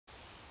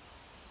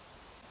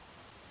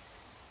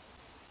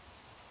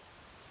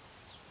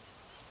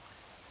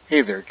Hey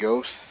there,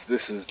 ghosts.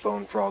 This is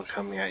Bone Frog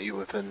coming at you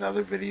with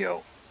another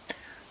video.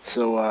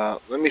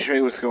 So, let me show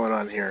you what's going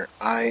on here.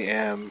 I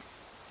am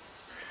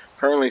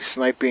currently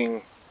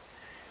sniping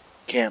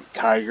Camp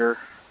Tiger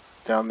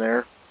down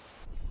there,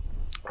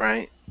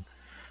 right?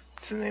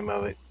 That's the name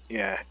of it.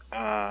 Yeah,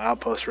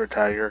 Outpost for a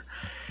Tiger.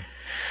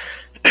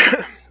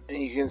 And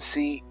you can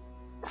see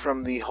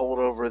from the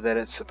holdover that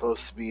it's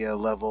supposed to be a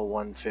level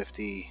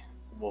 150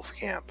 wolf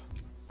camp.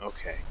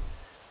 Okay,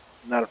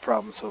 not a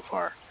problem so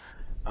far.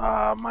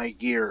 My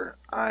gear,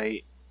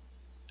 I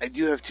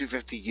do have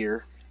 250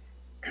 gear.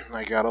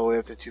 I got all the way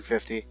up to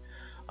 250,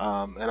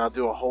 and I'll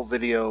do a whole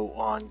video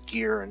on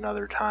gear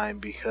another time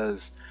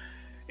because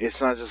it's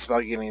not just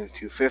about getting to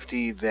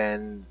 250.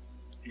 Then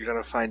you're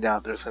going to find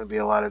out there's going to be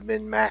a lot of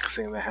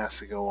min-maxing that has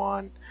to go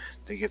on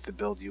to get the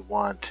build you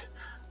want,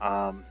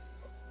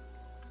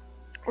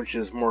 which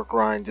is more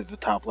grind at the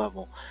top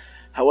level.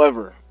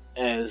 However,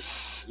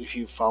 as if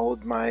you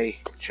followed my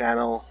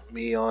channel,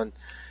 me on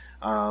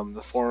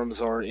the forums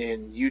or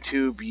in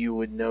YouTube, you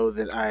would know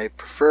that my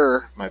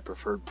preferred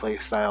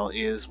playstyle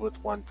is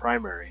with one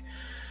primary.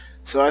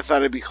 So I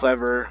thought it'd be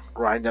clever,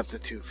 grind up to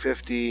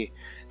 250,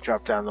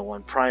 drop down to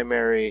one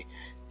primary,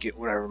 get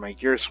whatever my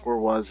gear score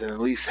was, and at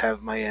least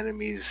have my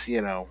enemies,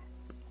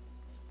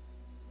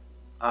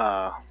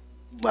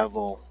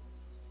 level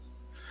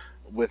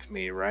with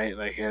me, right?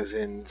 Like, as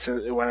in,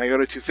 when I go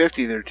to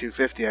 250, they're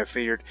 250. I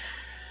figured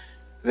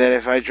that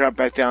if I drop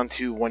back down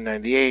to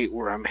 198,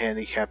 where I'm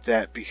handicapped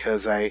at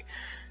because I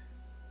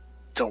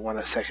don't want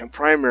a second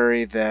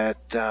primary, that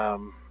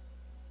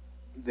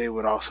they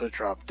would also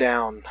drop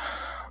down.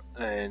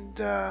 And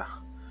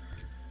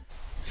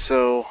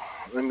so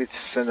let me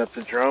send up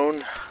the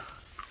drone.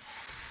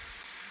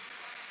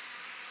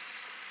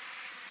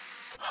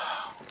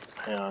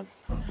 Hang on.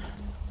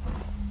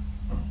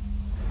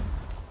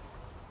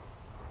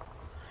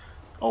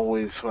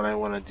 Always when I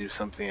want to do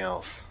something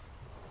else.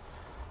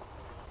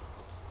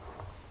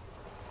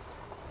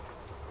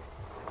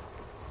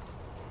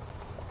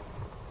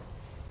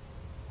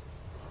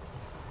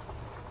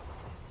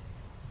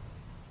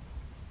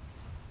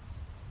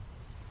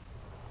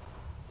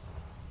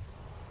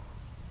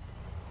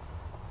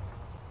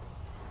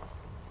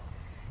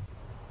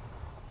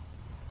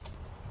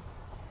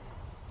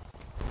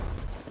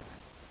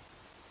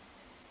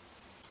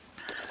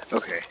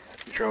 Okay,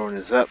 drone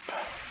is up.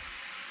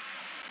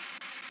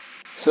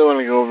 So when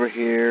I go over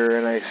here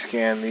and I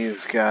scan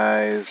these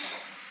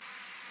guys,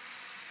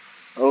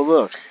 oh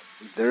look,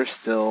 they're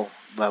still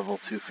level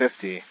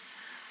 250.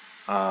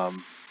 I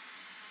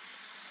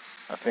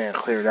think I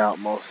cleared out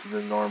most of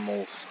the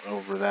normals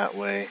over that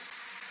way.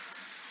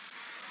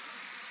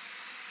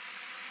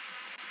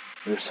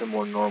 There's some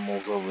more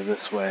normals over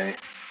this way.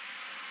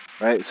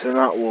 Right, so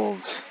not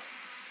wolves.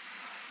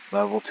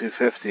 Level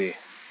 250.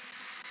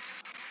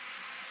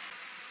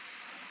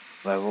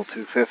 Level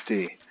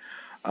 250.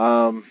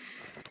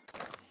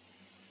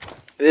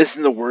 It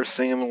isn't the worst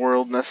thing in the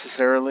world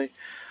necessarily.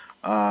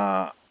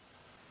 I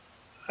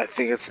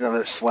think it's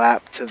another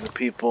slap to the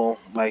people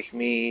like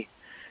me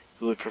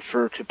who would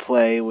prefer to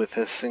play with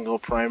a single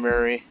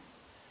primary.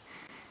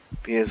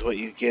 Because what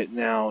you get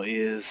now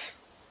is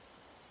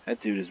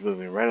that dude is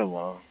moving right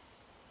along.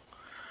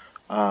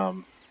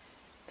 You're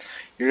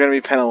going to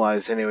be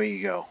penalized anyway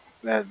you go.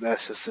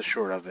 That's just the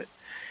short of it.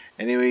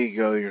 Anywhere you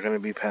go, you're going to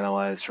be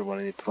penalized for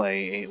wanting to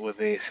play with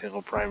a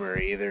single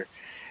primary. Either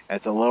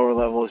at the lower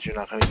levels, you're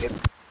not going to get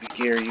the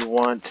gear you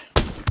want,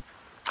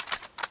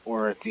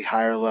 or at the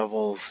higher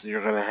levels,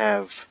 you're going to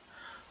have,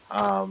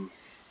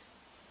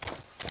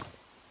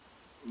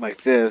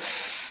 like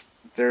this,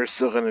 they're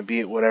still going to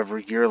be at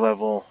whatever gear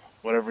level,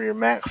 whatever your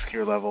max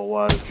gear level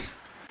was.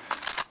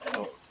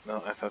 Oh,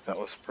 no, I thought that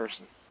was a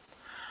person.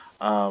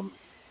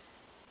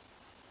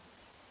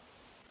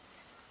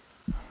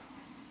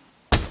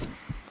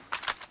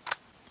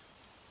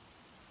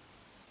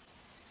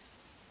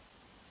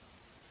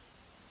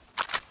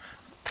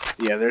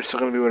 Yeah, they're still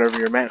going to be whatever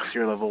your max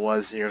gear level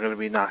was, and you're going to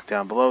be knocked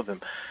down below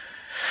them.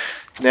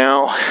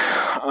 Now,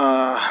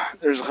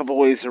 there's a couple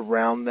ways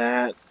around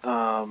that.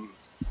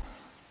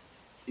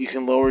 You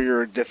can lower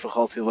your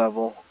difficulty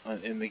level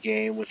in the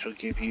game, which will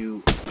give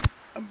you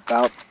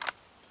about...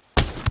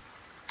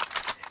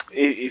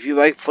 If you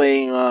like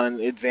playing on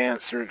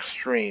advanced or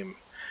extreme,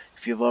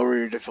 if you lower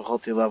your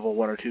difficulty level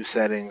 1 or 2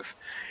 settings,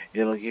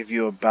 it'll give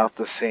you about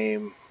the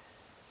same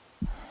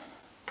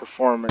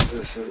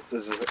performance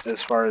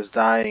as far as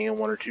dying in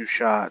 1 or 2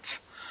 shots.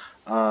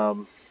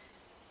 Alright,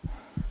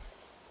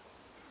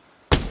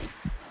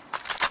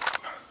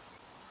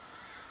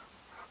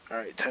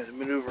 time to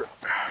maneuver.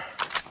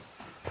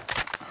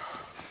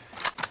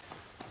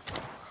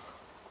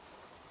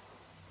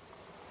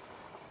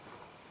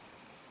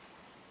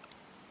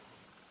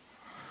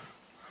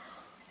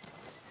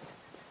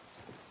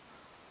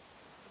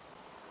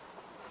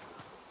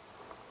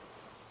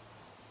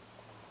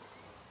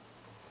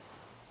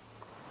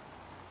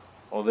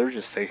 Well, they're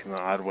just taking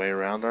the odd way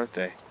around, aren't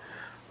they?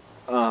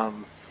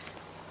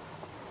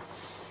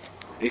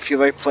 If you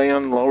like playing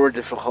on lower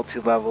difficulty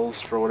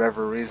levels for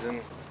whatever reason,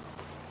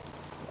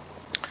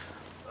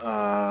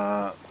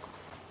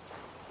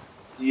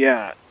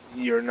 yeah,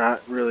 you're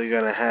not really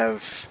going to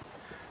have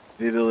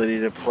the ability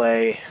to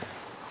play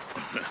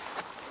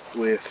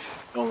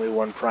with only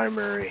one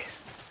primary.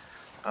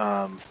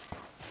 At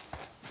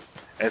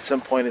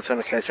some point it's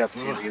going to catch up to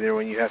you, either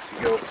when you have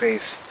to go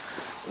face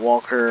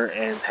Walker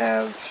and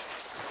have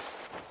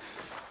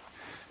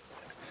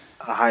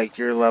a high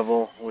gear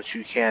level, which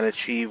you can't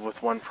achieve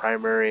with one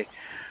primary,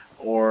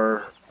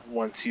 or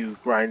once you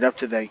grind up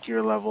to that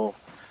gear level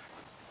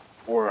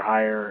or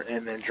higher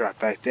and then drop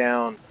back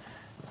down.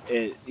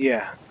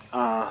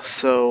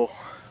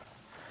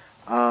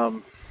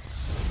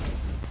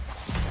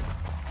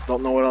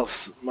 Don't know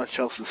what much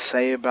else to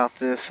say about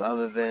this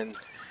other than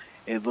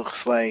it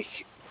looks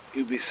like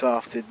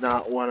Ubisoft did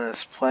not want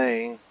us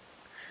playing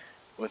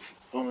with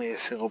only a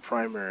single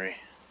primary.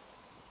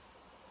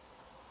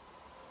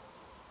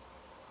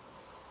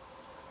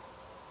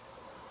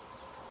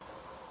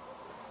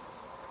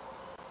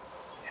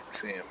 Can't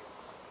see him.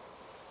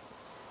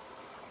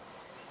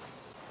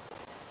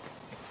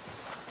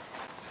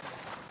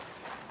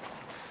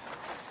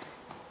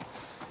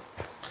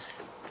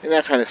 And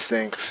that kind of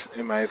stinks,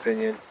 in my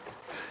opinion.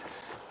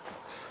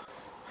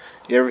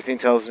 Yeah, everything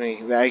tells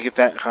me that I get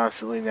that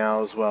constantly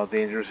now as well.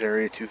 Dangerous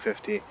area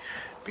 250,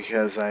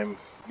 because I'm,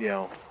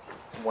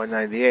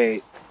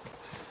 198.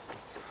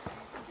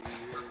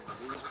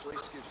 This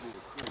place gives me the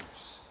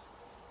creeps.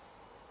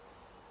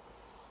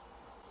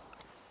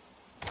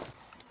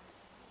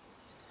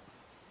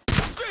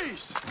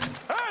 Jeez!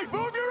 Hey,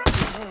 move your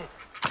ass!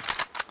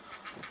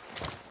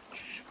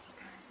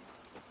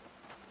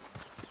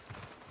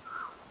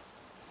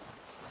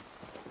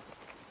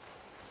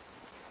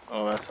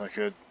 Oh, that's not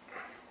good.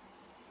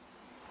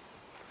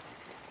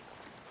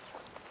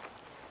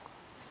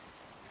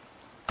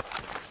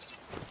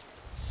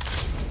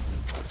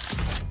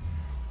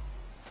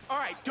 All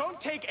right, don't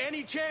take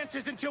any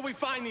chances until we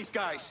find these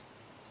guys.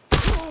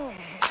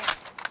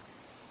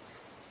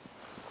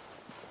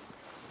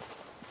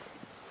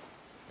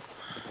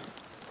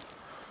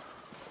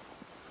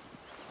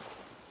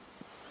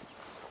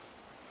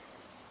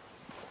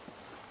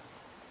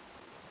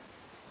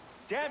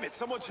 Damn it,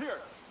 someone's here.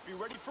 Be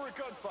ready for a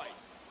gunfight.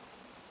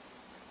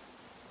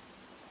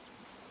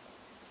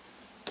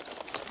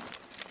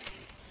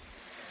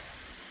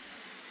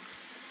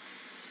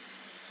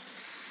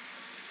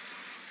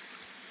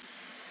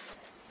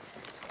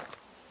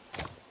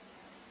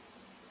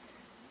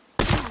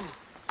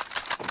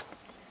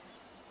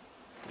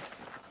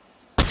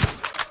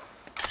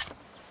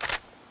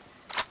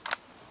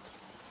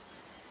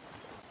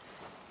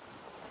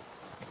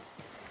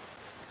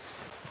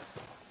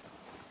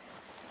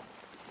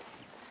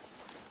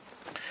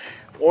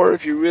 Or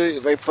if you really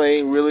like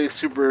playing really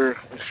super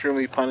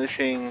extremely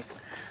punishing,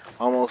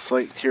 almost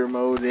like tier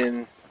mode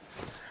in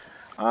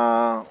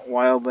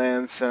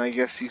Wildlands, then I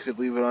guess you could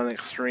leave it on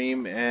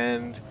extreme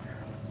and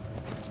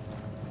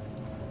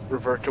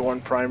revert to one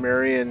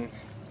primary and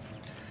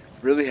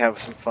really have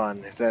some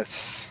fun if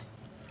that's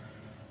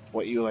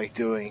what you like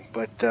doing.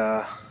 But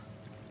I'm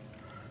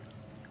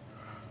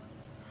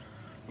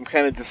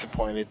kind of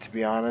disappointed, to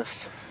be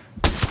honest.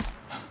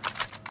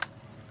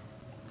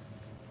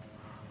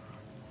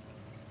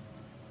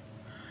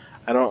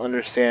 I don't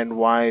understand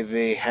why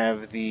they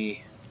have the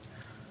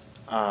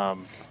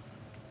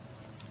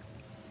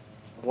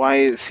why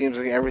it seems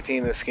like everything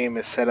in this game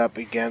is set up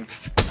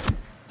against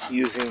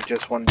using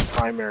just one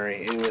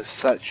primary. It was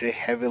such a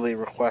heavily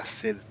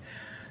requested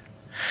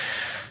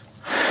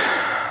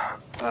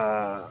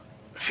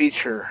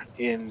feature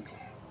in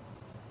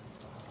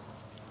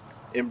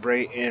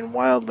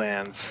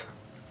Wildlands,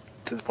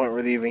 to the point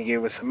where they even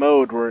gave us a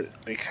mode where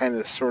they kind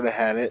of sort of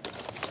had it.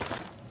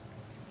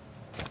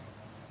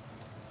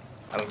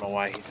 I don't know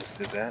why he just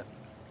did that.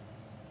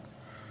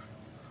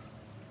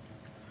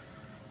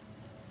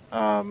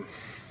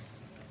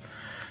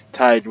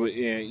 Tied with,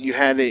 you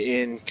had it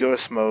in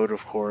ghost mode,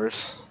 of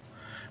course,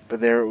 but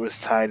there it was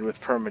tied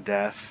with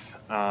permadeath.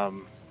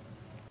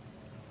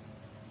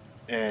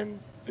 And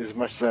as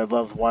much as I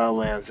loved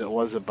Wildlands, it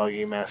was a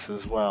buggy mess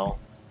as well.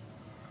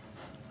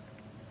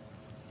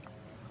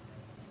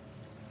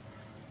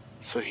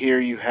 So here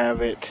you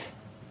have it.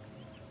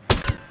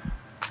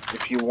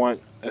 If you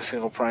want a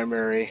single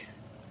primary,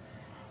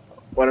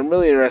 what I'm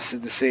really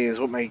interested to see is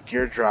what my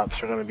gear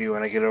drops are going to be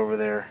when I get over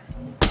there.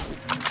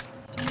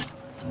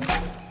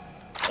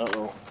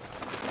 Uh-oh.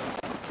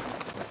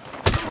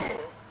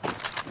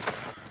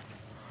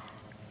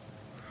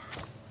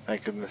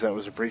 Thank goodness that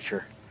was a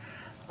breacher.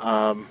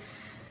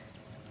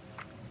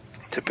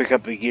 To pick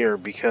up the gear,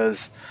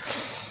 because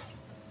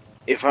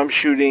if I'm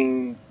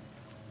shooting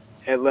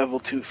at level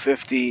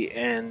 250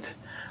 and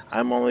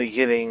I'm only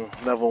getting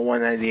level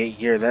 198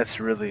 gear, that's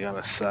really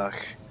gonna suck.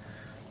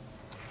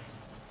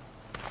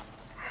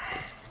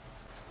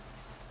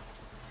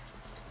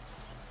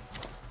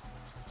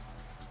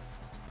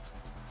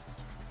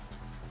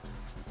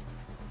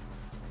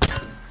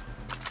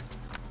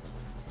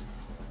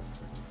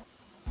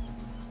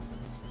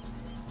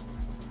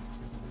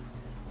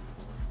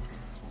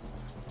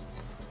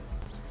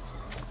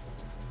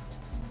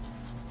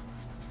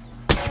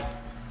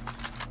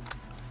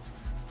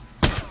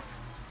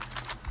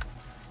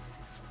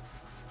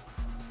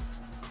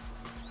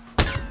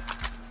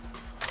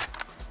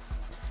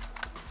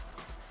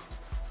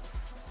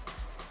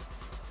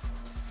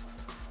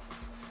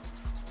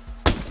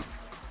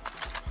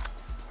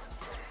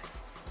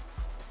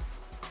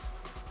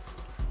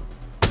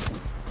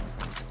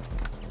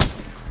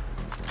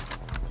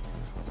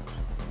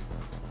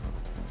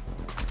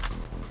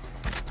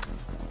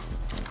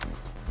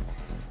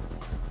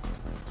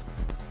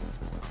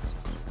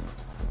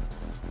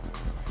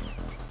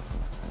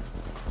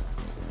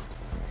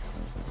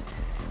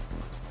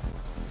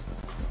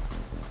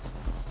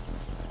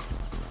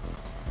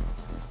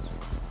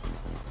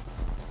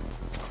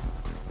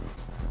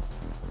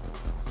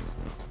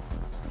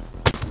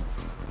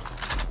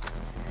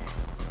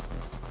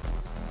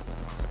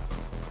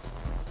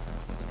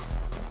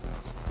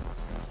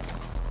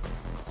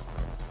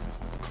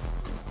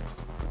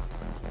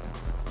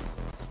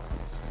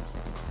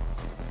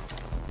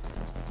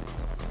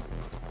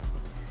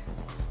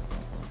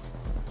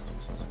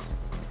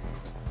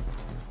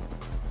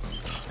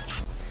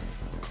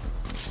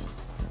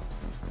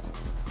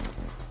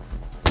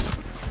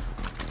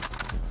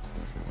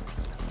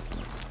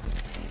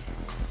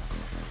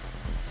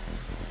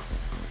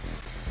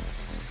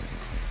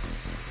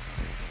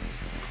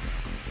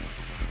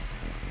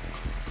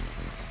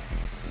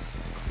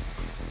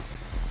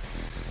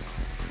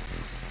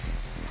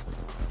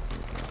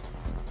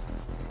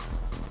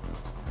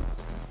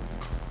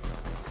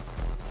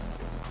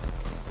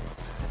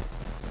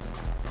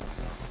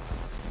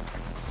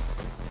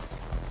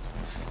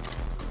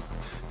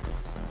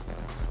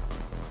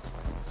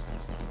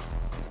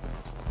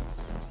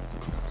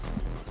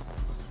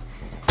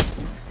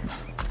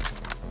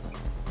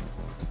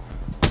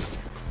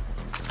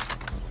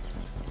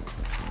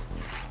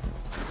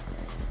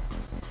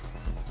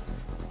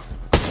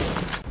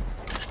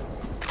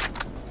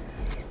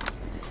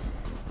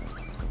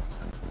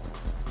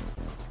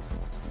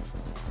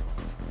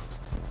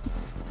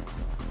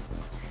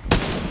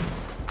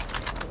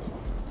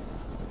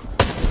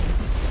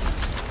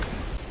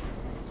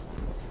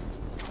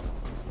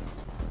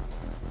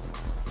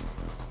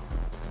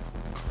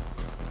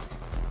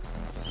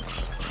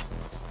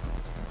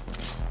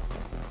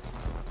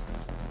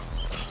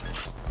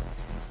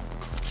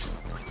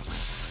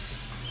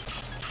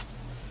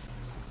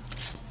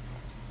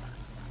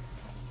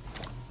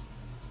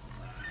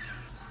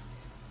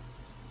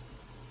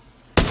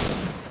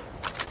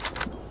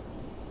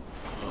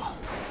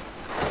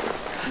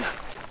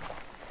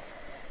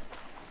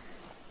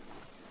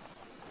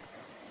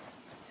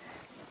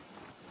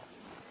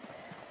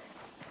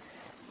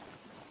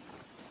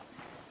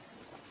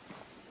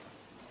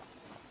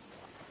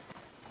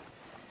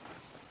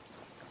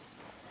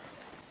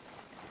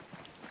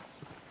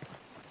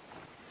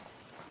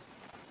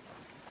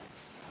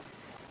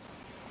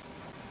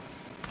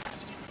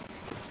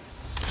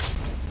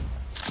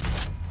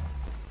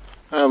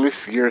 At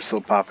least the gear is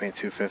still popping at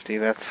 250.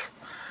 That's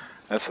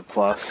a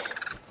plus.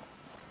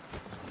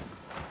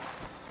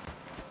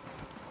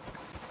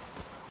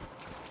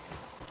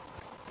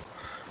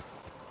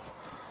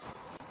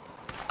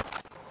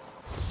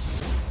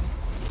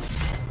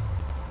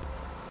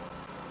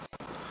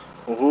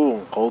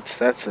 Ooh, gold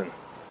Stetson.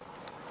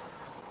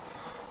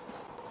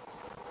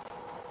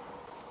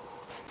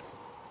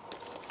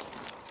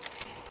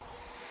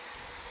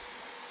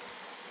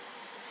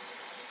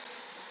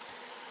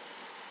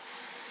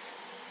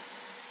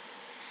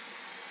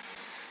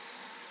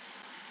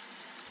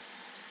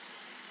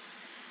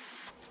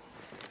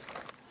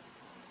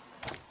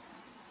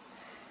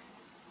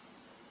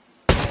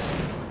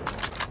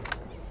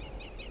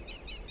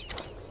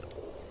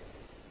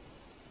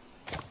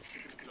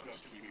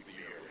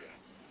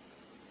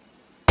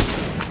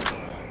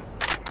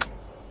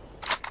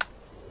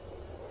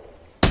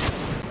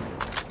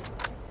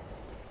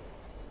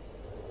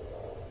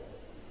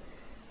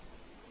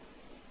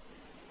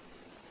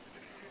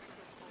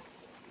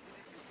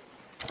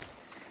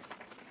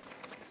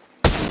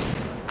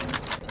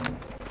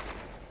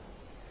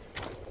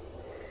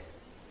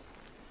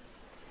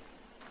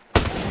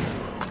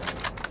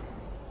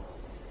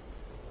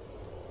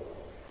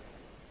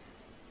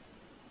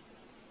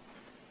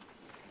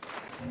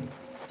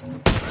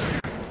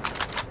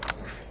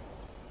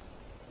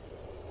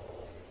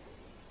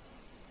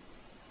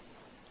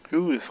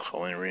 Who is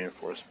calling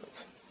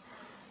reinforcements?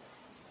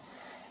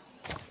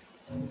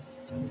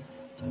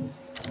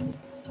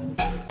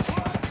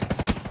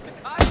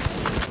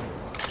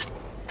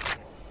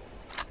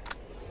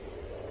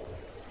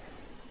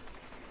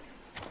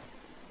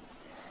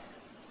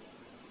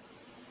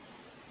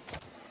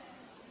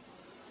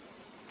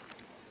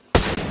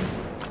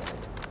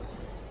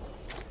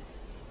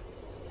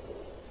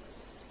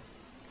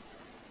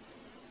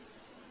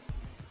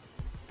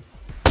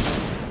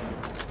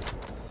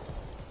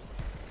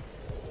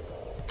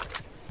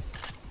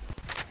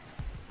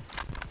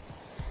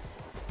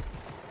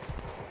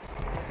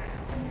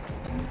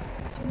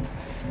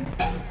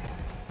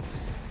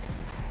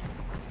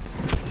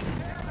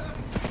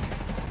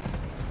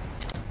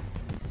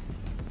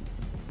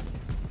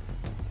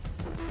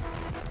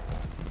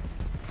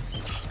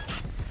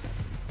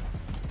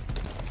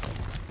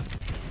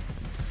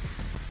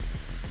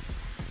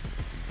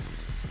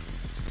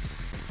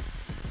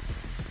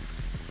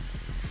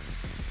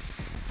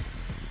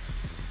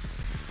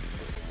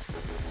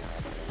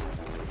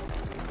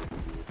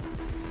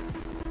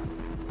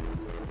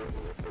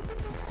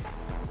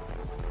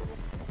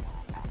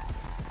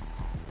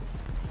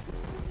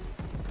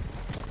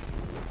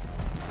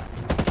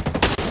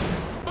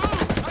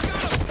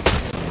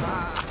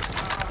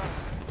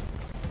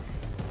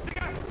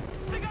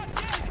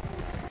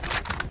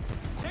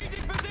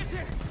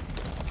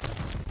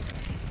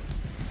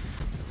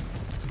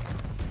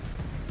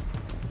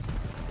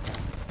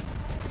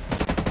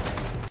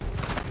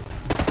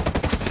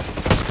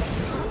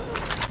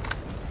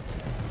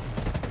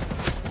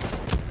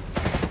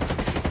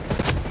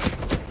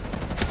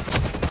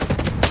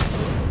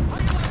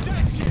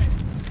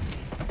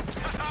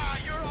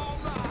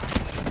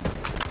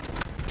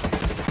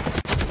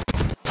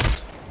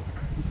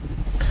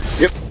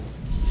 Yep.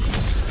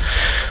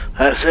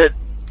 That's it.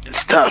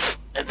 It's tough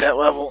at that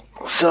level.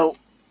 So,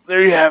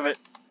 there you have it.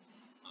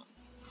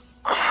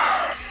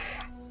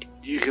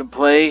 You can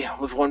play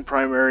with one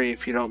primary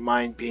if you don't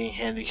mind being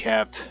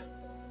handicapped,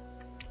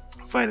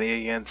 fighting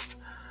against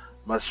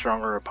much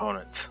stronger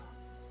opponents.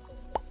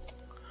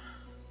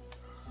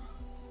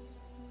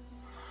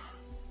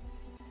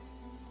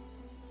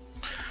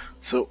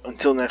 So,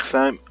 until next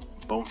time,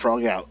 Bone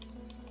Frog out.